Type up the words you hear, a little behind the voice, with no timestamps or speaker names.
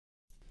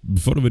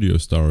Before the video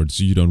starts,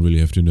 you don't really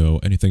have to know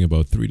anything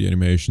about 3D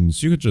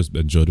animations. You could just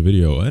enjoy the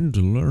video and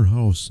learn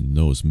how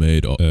snow is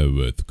made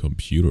with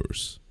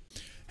computers.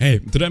 Hey,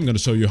 today I'm gonna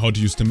show you how to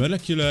use the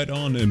molecular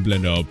add-on in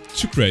Blender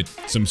to create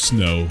some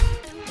snow.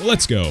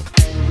 Let's go!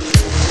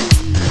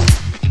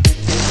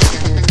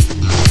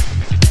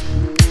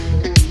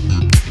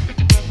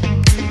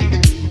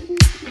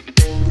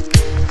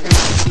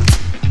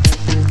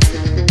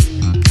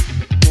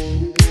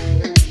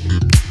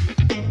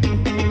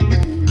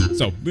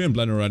 So, we're in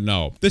Blender right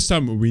now. This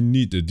time we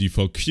need the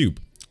default cube.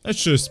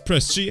 Let's just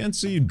press G and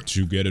C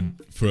to get it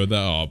further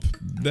up.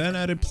 Then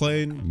add a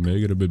plane,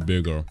 make it a bit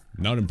bigger.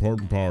 Now the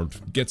important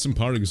part, get some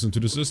particles into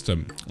the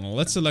system.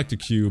 Let's select the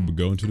cube,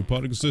 go into the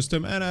particle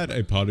system and add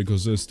a particle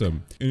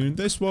system. In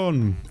this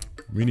one,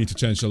 we need to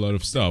change a lot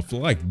of stuff,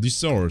 like the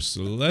source.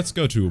 Let's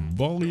go to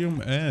volume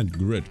and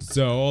grid.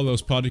 So all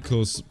those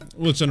particles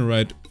will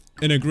generate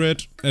in a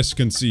grid, as you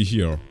can see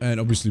here. And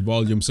obviously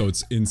volume, so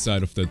it's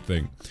inside of that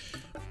thing.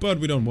 But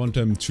we don't want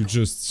them to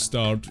just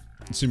start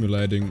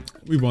simulating,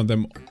 we want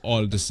them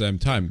all at the same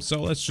time.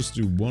 So let's just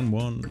do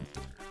 1,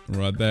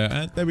 right there,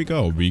 and there we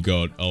go. We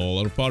got a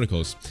lot of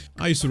particles.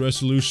 I use a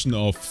resolution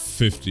of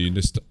 50.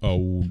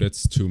 Oh,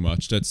 that's too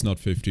much. That's not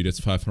 50,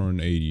 that's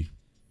 580.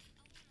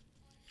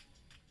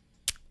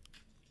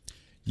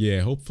 Yeah,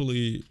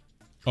 hopefully...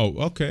 Oh,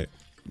 okay.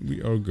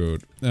 We are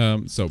good.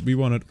 So we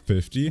wanted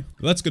 50.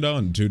 Let's go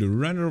down to the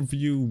render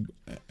view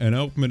and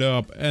open it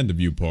up and the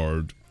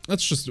viewport.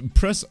 Let's just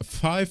press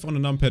 5 on the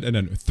numpad and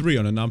then 3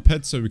 on the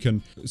numpad so we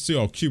can see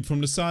our cube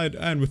from the side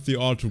and with the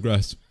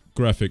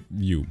orthographic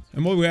view.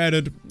 And what we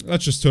added,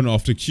 let's just turn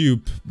off the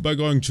cube by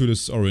going to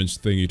this orange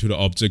thingy, to the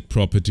object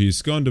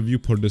properties, go on the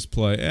viewport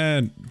display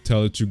and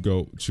tell it to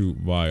go to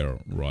wire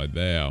right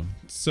there.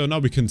 So now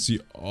we can see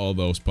all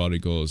those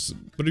particles.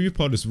 But the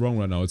viewport is wrong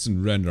right now, it's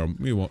in render.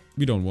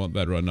 We don't want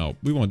that right now.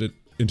 We want it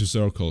into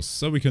circles,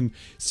 so we can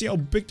see how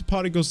big the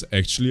particles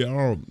actually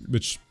are,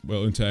 which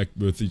will interact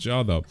with each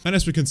other. And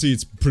as we can see,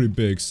 it's pretty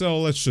big, so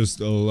let's just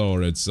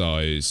lower its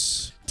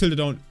size till they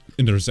don't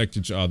intersect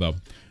each other.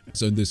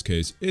 So in this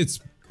case, it's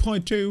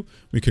 0.2.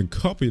 We can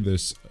copy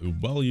this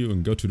value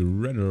and go to the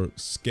render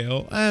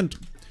scale and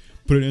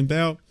put it in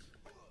there,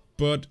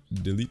 but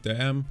delete the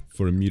M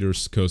for the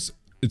meters because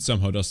it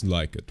somehow doesn't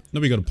like it.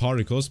 Now we got the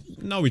particles.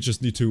 Now we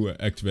just need to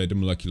activate the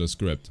molecular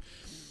script.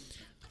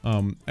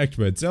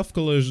 Activate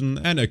self-collision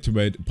and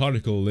activate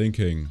particle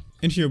linking.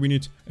 In here we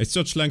need a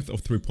search length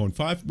of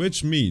 3.5,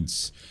 which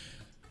means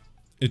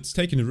it's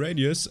taking the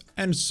radius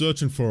and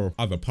searching for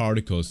other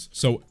particles.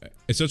 So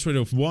a search value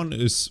of 1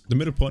 is the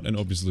middle point and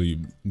obviously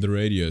the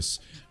radius.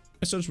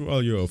 A search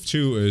value of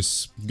 2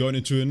 is going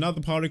into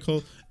another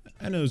particle,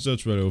 and a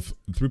search value of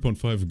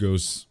 3.5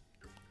 goes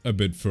a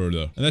bit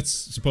further. And that's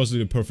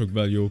supposedly the perfect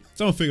value.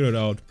 Someone figured it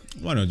out.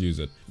 Why not use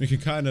it? We can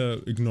kind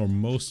of ignore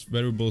most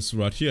variables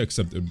right here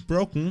except a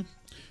broken.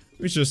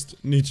 We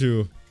just need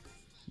to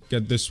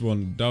get this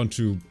one down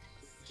to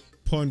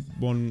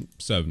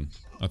 0.17,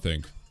 I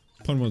think.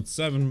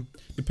 0.17,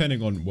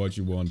 depending on what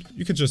you want.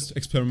 You can just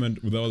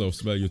experiment with all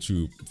those values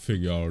to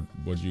figure out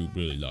what you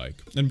really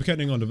like. And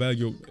depending on the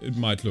value, it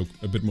might look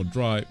a bit more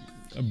dry,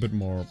 a bit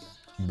more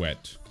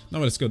wet. Now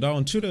let's go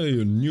down to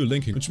the new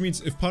linking, which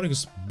means if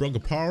particles broke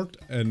apart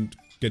and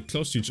get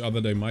close to each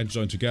other, they might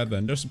join together,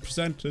 and there's a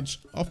percentage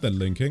of that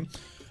linking.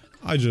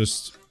 I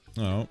just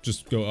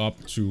go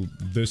up to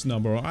this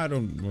number, I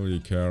don't really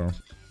care.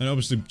 And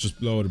obviously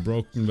just lower the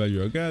broken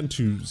value again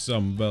to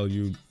some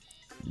value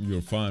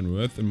you're fine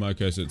with. In my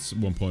case it's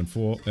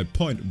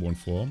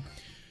 0.14.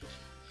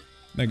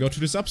 Then go to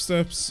the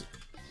substeps,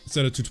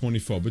 set it to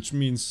 24, which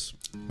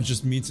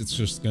just means it's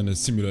just gonna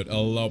simulate a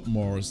lot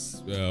more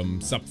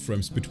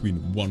subframes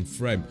between one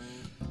frame.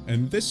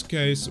 In this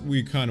case,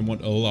 we kind of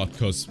want a lot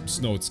because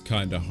snow it's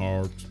kind of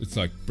hard. It's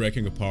like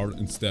breaking apart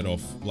instead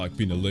of like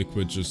being a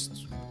liquid,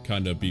 just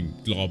kind of being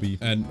globby.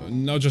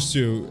 And now just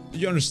so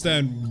you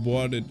understand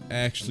what it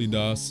actually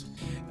does.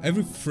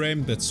 Every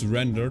frame that's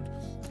rendered,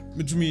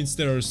 which means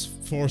there's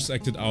force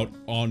acted out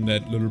on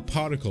that little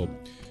particle.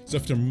 So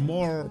if there are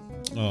more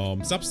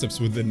substeps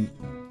within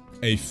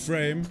a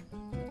frame,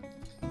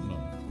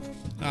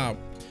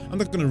 I'm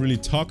not gonna really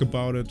talk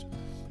about it.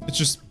 It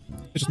just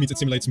means it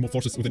simulates more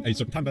forces within a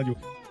certain time value.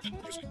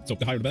 So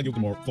the higher the value, the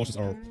more forces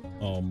are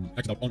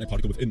acted out on a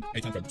particle within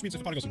a time frame. Which means if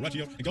the particle is right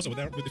here and goes over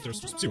there, if there's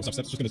 0 substeps,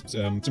 it's just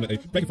gonna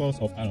simulate a breaking force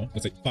of, I don't know,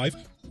 let's say 5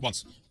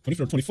 once. But if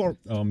there are 24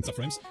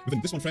 subframes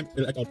within this one frame,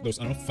 it'll act out those,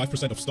 I don't know,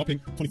 5% of stopping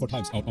 24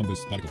 times out on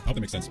this particle. I hope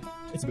that makes sense.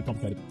 It's a bit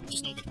complicated.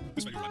 Just know that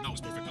this value right now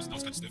is perfect because now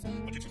it's kind of stiff,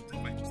 but you can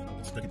probably just know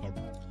it's breaking apart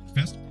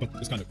fast, but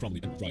it's kind of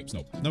crumbly and dry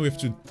snow. Now we have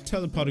to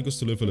tell the particles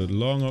to live a little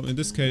longer. In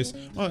this case,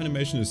 our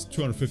animation is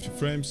 250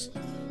 frames.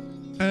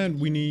 And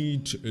we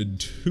need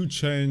to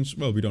change,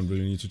 well, we don't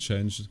really need to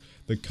change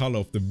the color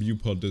of the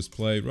viewport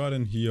display right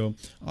in here.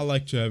 I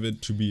like to have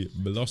it to be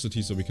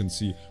velocity so we can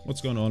see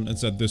what's going on, and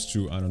set this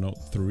to, I don't know,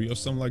 3 or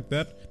something like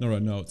that. Now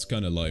right now it's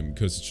kind of lame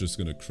because it's just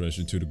gonna crash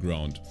into the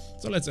ground.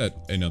 So let's add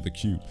another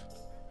cube.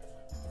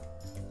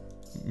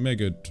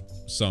 Make it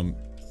some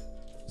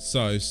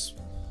size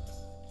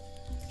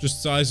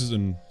Just size it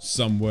in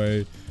some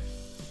way.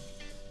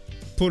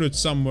 Put it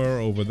somewhere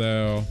over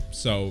there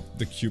so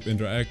the cube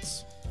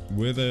interacts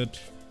with it.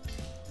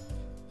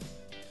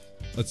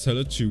 Let's tell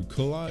it to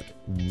collide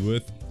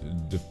with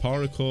the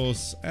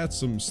particles, add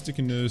some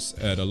stickiness,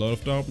 add a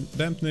lot of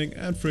dampening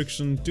and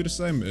friction, do the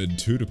same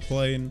to the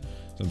plane.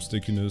 Some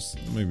stickiness,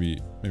 maybe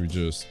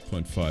just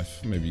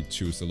 0.5, maybe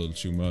 2 is a little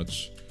too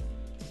much.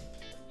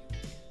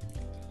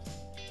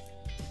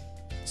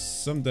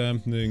 Some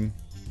dampening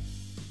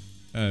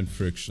and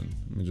friction.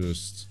 Let me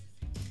just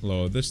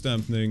lower this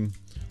dampening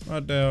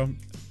right there,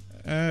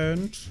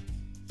 and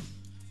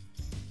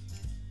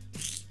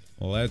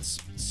let's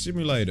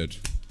simulate it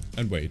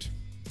and wait.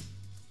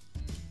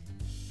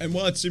 And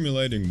while it's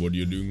simulating, what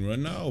you're doing right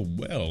now,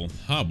 well,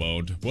 how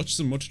about watch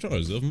some more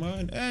tutorials of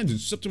mine and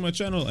sub to my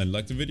channel and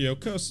like the video,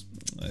 cause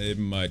it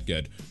might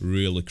get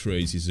really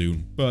crazy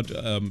soon. But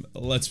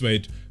let's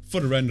wait for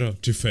the render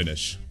to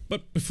finish.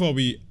 But before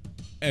we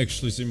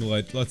actually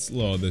simulate, let's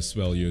lower this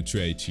value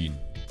to 18.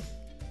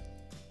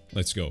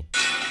 Let's go.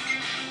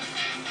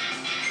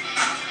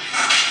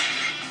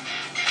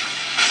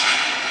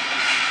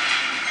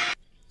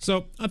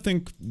 So, I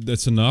think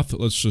that's enough.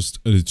 Let's just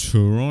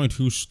try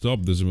to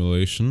stop the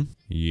simulation.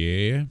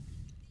 Yeah.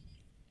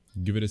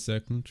 Give it a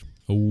second.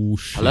 Oh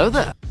shit. Hello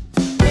there.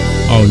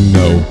 Oh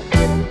no.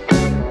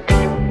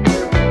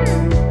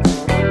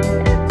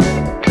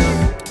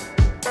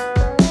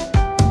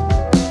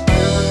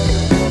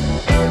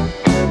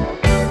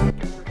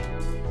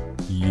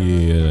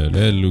 Yeah,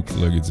 that looks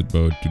like it's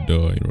about to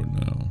die right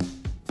now.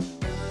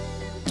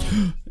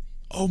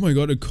 Oh my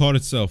god, it caught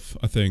itself,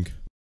 I think.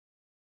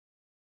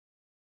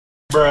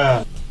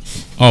 Bruh.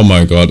 Oh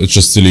my god, it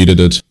just deleted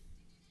it.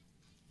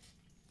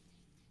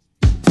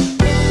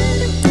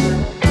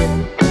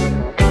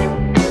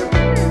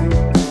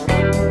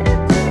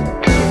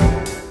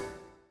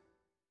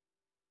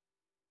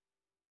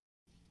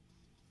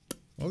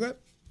 Okay,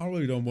 I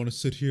really don't want to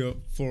sit here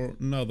for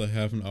another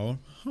half an hour.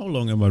 How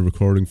long am I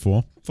recording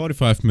for?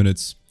 45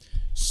 minutes.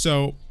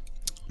 So,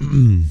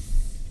 well,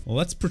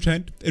 let's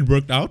pretend it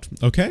worked out.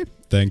 Okay,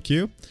 thank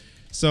you.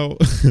 So,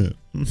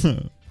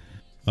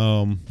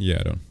 yeah,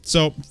 I don't.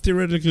 So,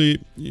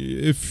 theoretically,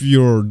 if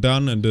you're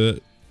done and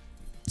the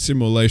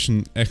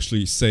simulation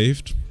actually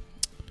saved,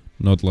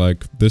 not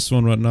like this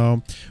one right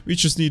now, we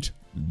just need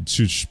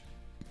to,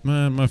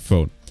 man, my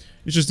phone.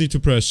 You just need to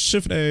press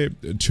Shift A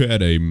to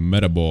add a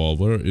meta ball.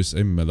 Where is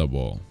a meta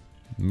ball?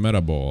 Meta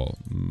ball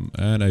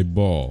and a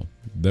ball.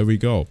 There we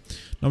go.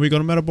 Now we got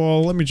a meta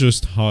ball. Let me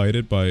just hide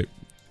it by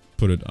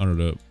put it under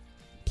the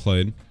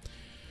plane.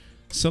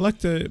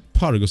 Select the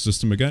particle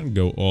system again,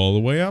 go all the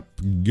way up,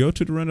 go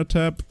to the render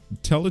tab,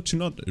 tell it to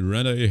not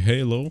render a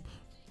halo,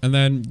 and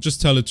then just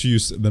tell it to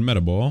use the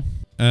meta ball,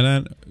 and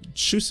then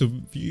choose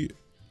the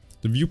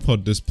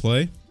viewport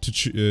display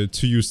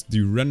to use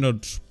the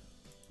rendered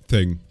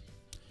thing.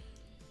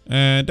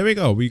 And there we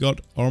go, we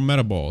got our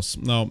meta balls.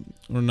 Now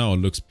it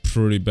looks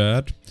pretty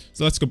bad.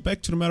 So let's go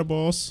back to the meta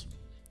balls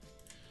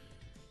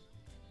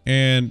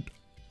and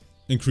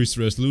increase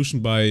the resolution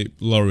by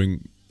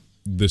lowering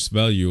this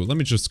value. Let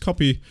me just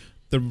copy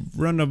the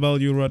render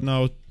value right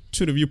now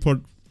to the viewport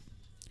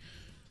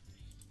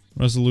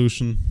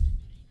resolution,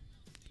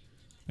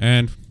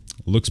 and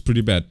looks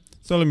pretty bad.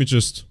 So let me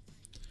just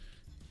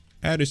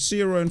add a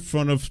 0 in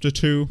front of the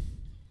 2.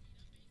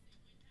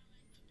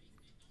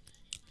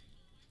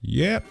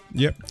 Yep,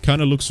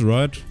 kind of looks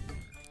right.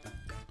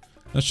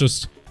 Let's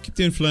just keep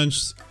the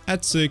influence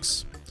at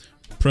 6,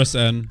 press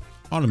N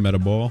on the meta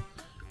ball,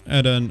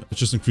 and then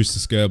just increase the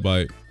scale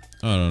by,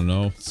 I don't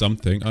know,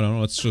 something. I don't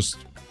know, let's just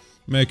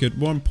make it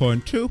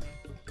 1.2.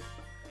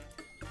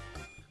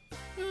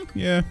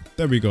 Yeah,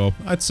 there we go.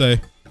 I'd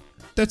say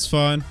that's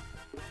fine.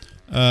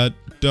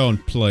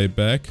 Don't play it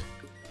back,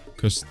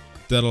 because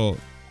that'll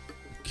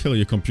kill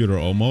your computer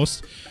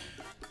almost.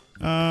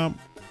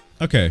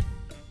 Okay.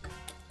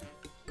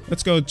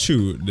 Let's go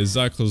to the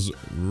cycles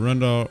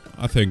render.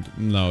 I think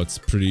now it's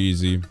pretty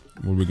easy.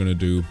 What we're gonna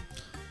do,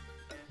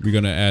 we're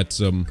gonna add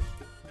some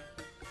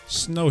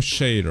snow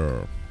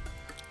shader.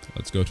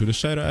 Let's go to the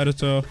shader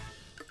editor.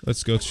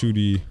 Let's go to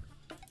the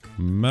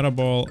meta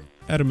ball,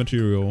 add a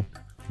material,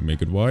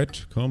 make it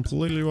white,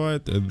 completely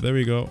white. There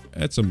we go.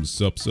 Add some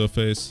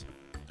subsurface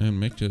and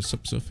make the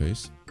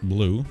subsurface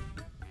blue.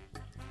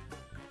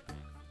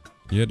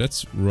 Yeah,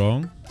 that's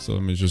wrong. So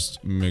let me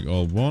just make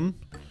all one.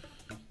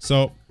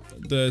 So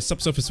the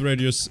subsurface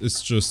radius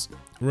is just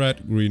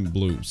red, green,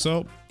 blue.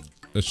 So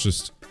let's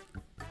just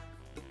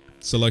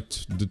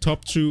select the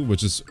top two,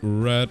 which is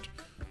red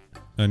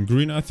and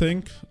green, I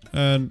think,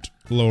 and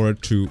lower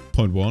it to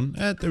 0.1.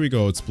 And there we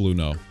go, it's blue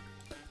now.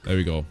 There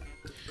we go.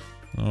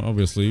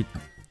 Obviously,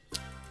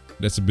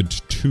 that's a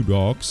bit too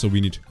dark, so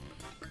we need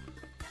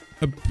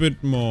a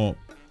bit more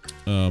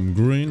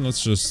green.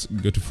 Let's just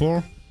go to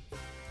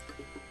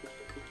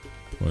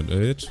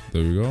 4.8.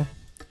 There we go.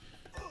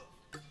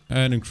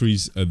 And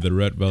increase the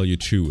red value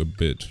too a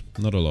bit,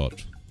 not a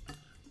lot.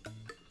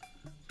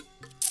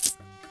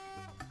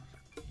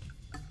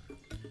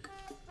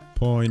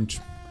 I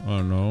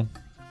don't know,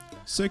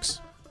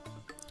 6.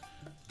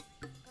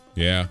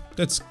 Yeah,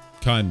 that's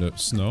kind of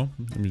snow.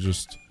 Let me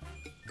just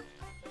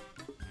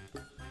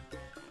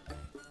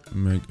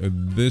make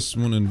this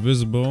one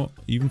invisible,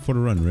 even for the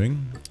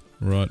rendering.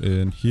 Right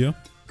in here.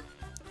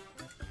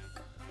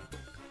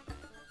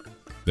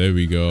 There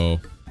we go.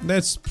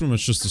 That's pretty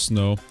much just the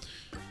snow.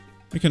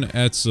 We can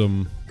add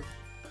some,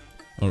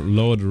 or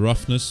lower the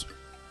roughness,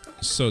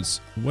 so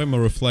it's way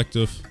more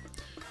reflective.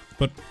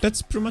 But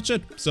that's pretty much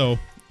it. So,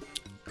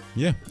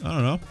 yeah, I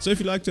don't know. So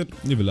if you liked it,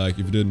 leave a like.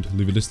 If you didn't,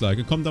 leave a dislike.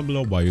 And comment down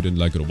below why you didn't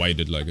like it or why you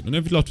did like it. And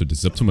if you loved it,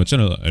 sub to my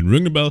channel and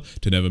ring the bell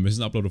to never miss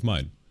an upload of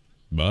mine.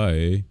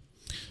 Bye.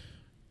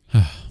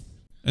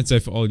 And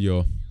save all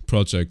your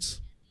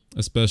projects,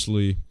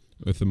 especially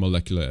with the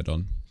molecular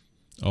add-on.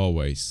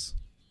 Always.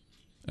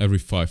 Every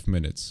 5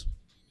 minutes.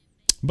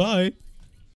 Bye.